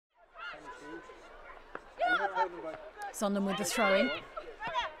Sunderland with the throw-in.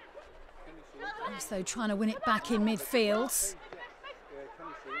 So trying to win it back in midfield.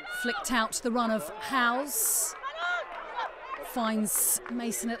 Flicked out to the run of Howes. Finds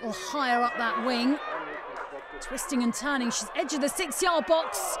Mason a little higher up that wing. Twisting and turning, she's edge of the 6-yard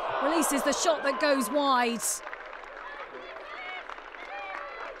box. Releases the shot that goes wide.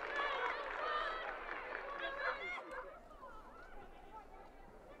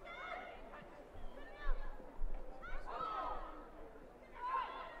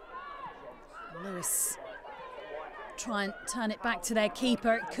 Lewes try and turn it back to their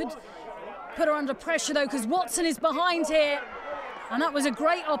keeper. It could put her under pressure though, because Watson is behind here. And that was a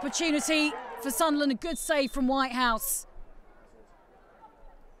great opportunity for Sunderland, a good save from Whitehouse.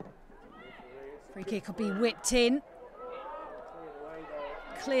 Free kick will be whipped in.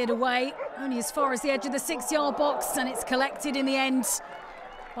 Cleared away, only as far as the edge of the 6-yard box, and it's collected in the end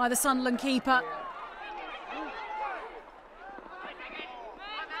by the Sunderland keeper.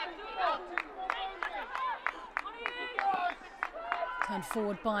 Turned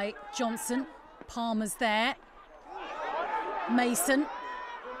forward by Johnson. Palmer's there. Mason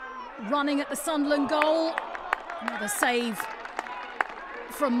running at the Sunderland goal. Another save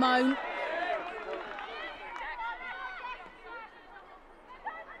from Moan.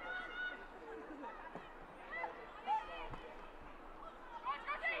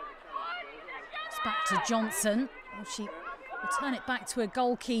 It's back to Johnson. Oh, she will turn it back to a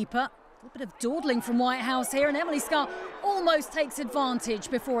goalkeeper. A little bit of dawdling from Whitehouse here, and Emily Scarr almost takes advantage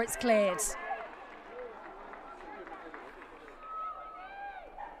before it's cleared.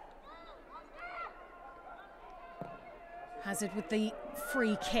 Hazard with the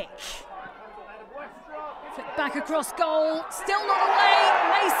free kick. Flick back across goal, still not away.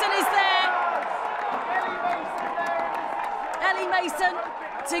 Mason is there. Ellie Mason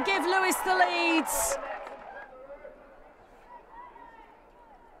to give Lewes the lead.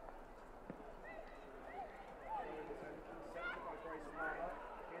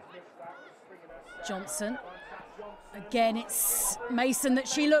 Johnson. Again, it's Mason that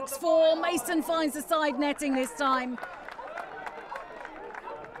she looks for. Mason finds the side netting this time.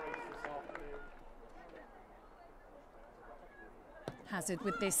 Hazard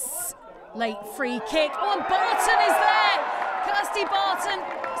with this late free kick. Oh, and Barton is there! Kirsty Barton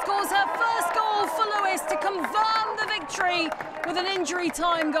scores her first goal for Lewes to confirm the victory with an injury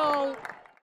time goal.